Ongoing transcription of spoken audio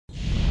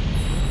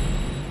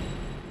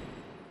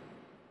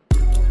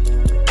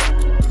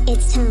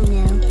It's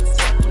Tono.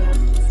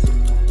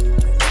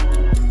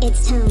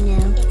 It's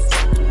Tono.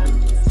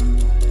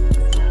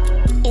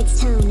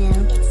 It's Tono.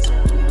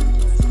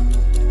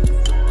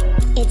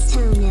 It's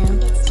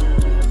Tono.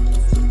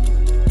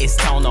 It's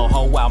Tono,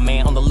 ho, wild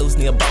man on the loose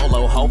near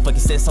Bolo, ho. Fucking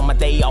sis on my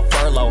day off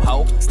furlough,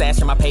 ho.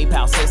 Stashing my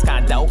PayPal, sis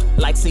condo.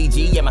 Like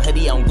CG, yeah, my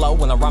hoodie on glow.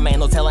 When a Ramen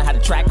no telling how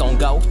the track gon'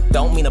 go.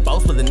 Don't mean to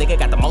boast, but the nigga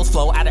got the most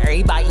flow out of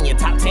everybody in your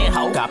top 10,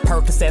 ho. Got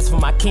Percocets for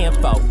my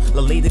kinfo.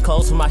 Lolita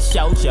clothes for my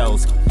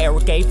shojos.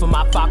 Eric A for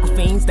my vodka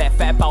fiends. That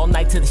fat all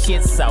night to the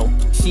shit so.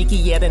 Shiki,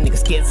 yeah, that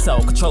nigga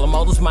schizo. Controlling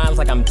motors' minds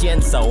like I'm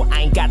Genso.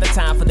 I ain't got the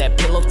time for that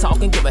pillow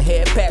talking. Give a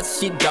head pass,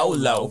 shit go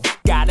low.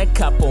 Got a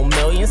couple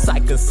million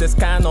cycles, sis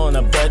kind on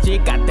a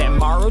budget. Got that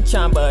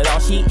Maruchan, but all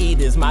she eat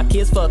is my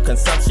kids for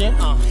consumption.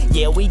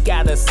 Yeah, we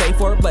got a safe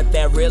word, but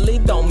that really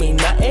don't mean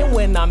nothing.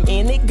 When I'm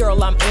in it,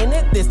 girl, I'm in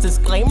it. This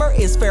disclaimer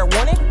is fair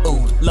warning.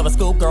 Ooh, love a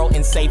schoolgirl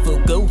and say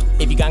food goo.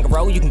 If you gonna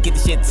roll, you can get the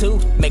shit too.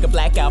 Make a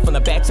blackout from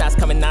the back shots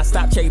coming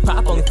non-stop. Cherry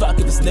pop, only fuck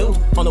if it's new.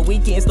 On the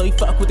weekends, though, you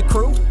fuck with the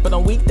crew. But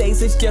on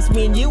weekdays, it's just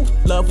me and you.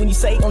 Love when you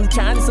say only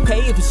China, it's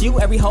okay if it's you.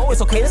 Every hoe,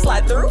 it's okay to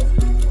slide through.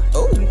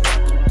 Ooh.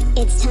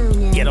 It's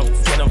Tono. Get 'em,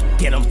 get 'em,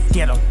 get 'em,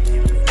 get 'em.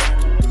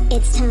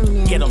 It's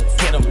Tono. Get 'em,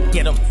 get 'em,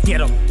 get 'em,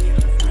 get 'em.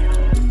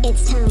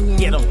 It's Tono.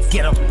 Get 'em,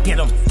 get 'em, get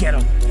 'em, get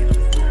 'em.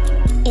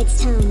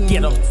 It's Tono.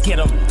 Get 'em, get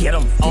 'em, get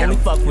 'em. Only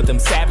fuck with them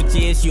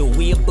savages, you a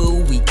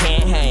weeaboo, we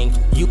can't hang.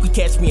 You can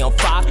catch me on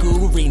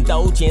Faku, reading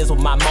dojins with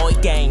my Moy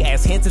gang.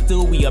 As hinted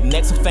to, we up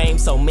next for fame.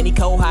 So many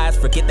co-highs,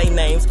 forget they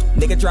names.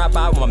 Nigga drop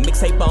by with my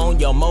mixtape on,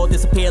 your mo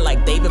disappear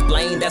like David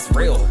Blaine, that's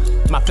real.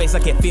 My face I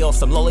can feel,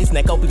 some lollies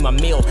neck open my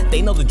meal.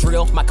 They know the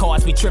drill, my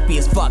cars be trippy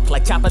as fuck.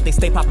 Like Chopper, they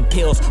stay popping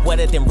pills.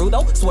 Wetter than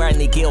Rudo, swear I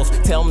need gills.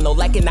 Tell them no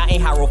like it, I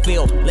ain't how I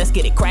feel. Let's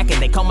get it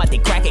crackin', they come out, they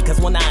crack it. Cause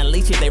when I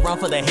unleash it, they run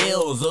for the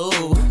hills,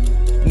 ooh.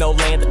 No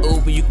land to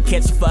Uber, you can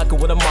catch you fucking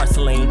with a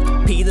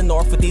Marceline. P the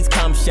North with these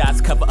cum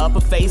shots, cover up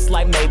a face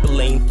like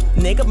Maybelline.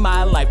 Nigga,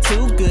 my life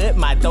too good,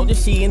 my Doja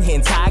she and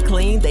hentai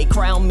clean. They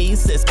crown me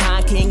sis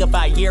Con King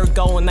about a year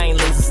ago and I ain't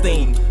losing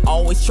steam.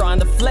 Always trying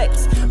to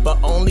flex, but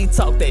only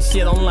talk that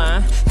shit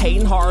online.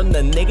 Hating hard on the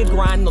nigga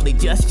grind, no they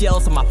just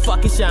jealous of my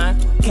fucking shine.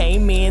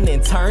 Came in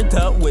and turned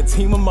up with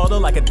Team Moto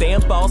like a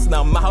damn boss.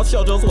 Now my house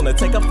shojos wanna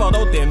take a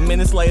photo, then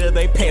minutes later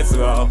they pants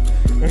it off.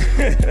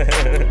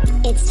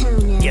 It's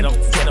Tono. Get 'em,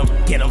 get 'em,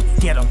 get 'em,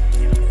 get 'em.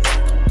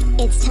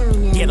 It's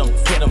Tono. Get 'em,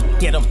 get 'em,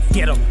 get 'em,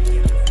 get 'em.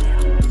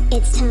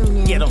 It's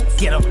Tono. Get 'em,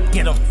 get 'em,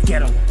 get 'em,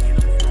 get 'em.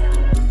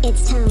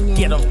 It's Tono.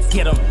 Get 'em,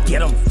 get 'em,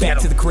 get 'em. Back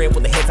to the crib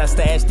with the hits I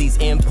stash. These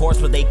imports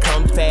where they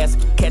come fast.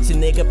 Catch a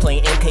nigga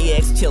playing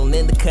MKX, chillin'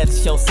 in the cut to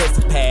show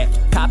sister pad.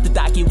 Cop the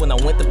docky when I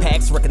went to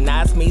PAX,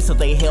 recognized me so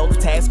they held the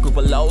task. Group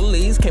of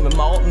lowlies came and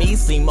mauled me,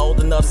 seemed old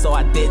enough so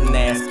I didn't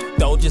ask.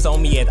 Doja's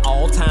on me at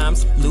all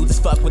times, lewd as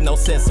fuck with no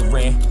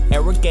censoring.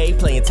 Eric Gay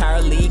play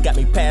entire league, got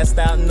me passed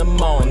out in the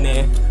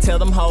morning. Tell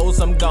them hoes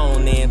I'm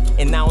gone in,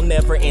 and I'll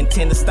never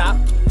intend to stop.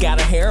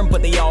 Gotta hear 'em,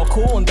 but they all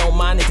cool and don't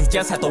mind if they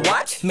just have to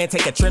watch. Man,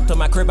 take a trip to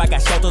my crib, I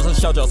got shotos and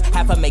shojos.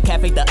 Half I make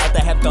cafe, the other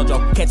half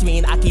dojo. Catch me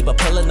in Aki, but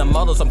pulling the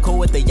motos. I'm cool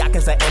with the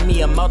Yakuza and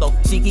Miyamoto.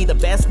 Shiki the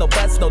best, no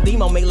buts, no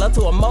demo. Make love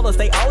to a motos,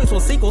 they always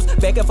want sequels.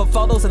 Begging for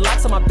photos and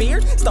locks on my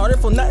beard. Started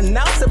from nothing,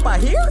 now sip I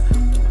hear.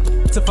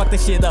 To fuck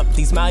this shit up,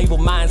 these malleable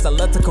minds I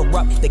love to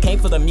corrupt. They came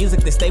for the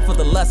music, they stay for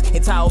the lust.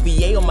 Entire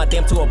OVA on my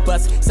damn tour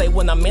bus. Say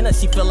when I'm in her,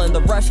 she feeling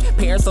the rush.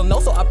 Parents don't know,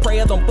 so I pray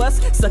I don't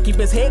bust. Sucky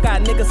bitch head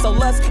got niggas so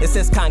lust. It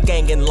says Con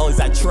Gang and Lois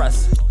I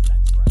trust.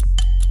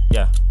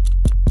 Yeah.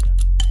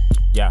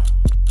 Yeah.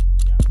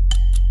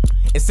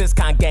 It says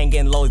Con Gang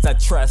and Lois I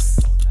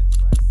trust.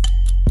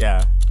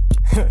 Yeah.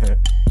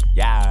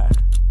 Yeah.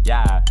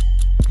 Yeah.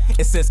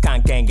 It says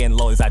Con Gang and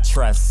Lois I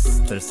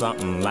trust. There's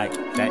something like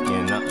that,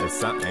 you know, there's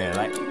something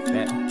like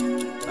that.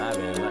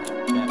 Vibing like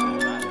that,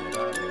 vibing like.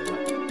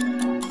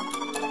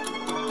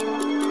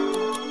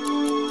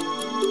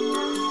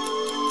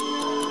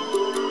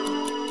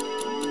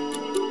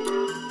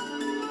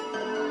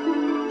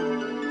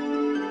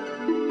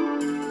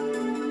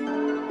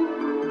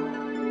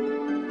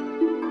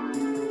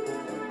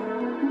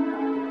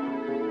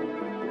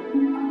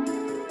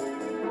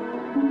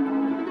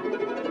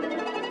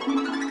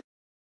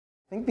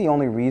 I think the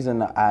only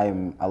reason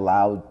I'm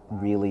allowed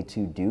really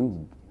to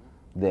do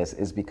this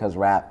is because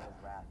rap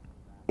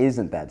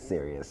isn't that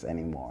serious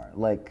anymore.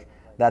 Like,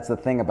 that's the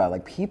thing about,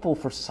 like, people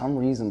for some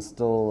reason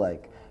still,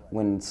 like,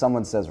 when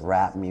someone says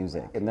rap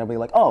music, and they'll be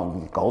like,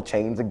 oh, gold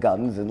chains and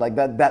guns, and like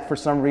that for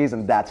some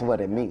reason, that's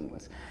what it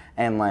means.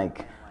 And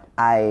like,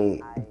 I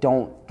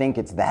don't think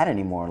it's that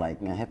anymore.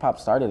 Like, you know, hip hop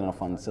started in a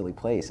fun, silly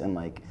place, and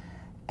like,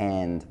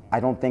 and I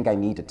don't think I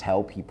need to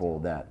tell people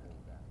that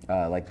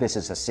like this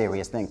is a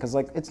serious thing, because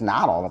like it's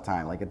not all the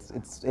time. Like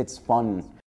it's fun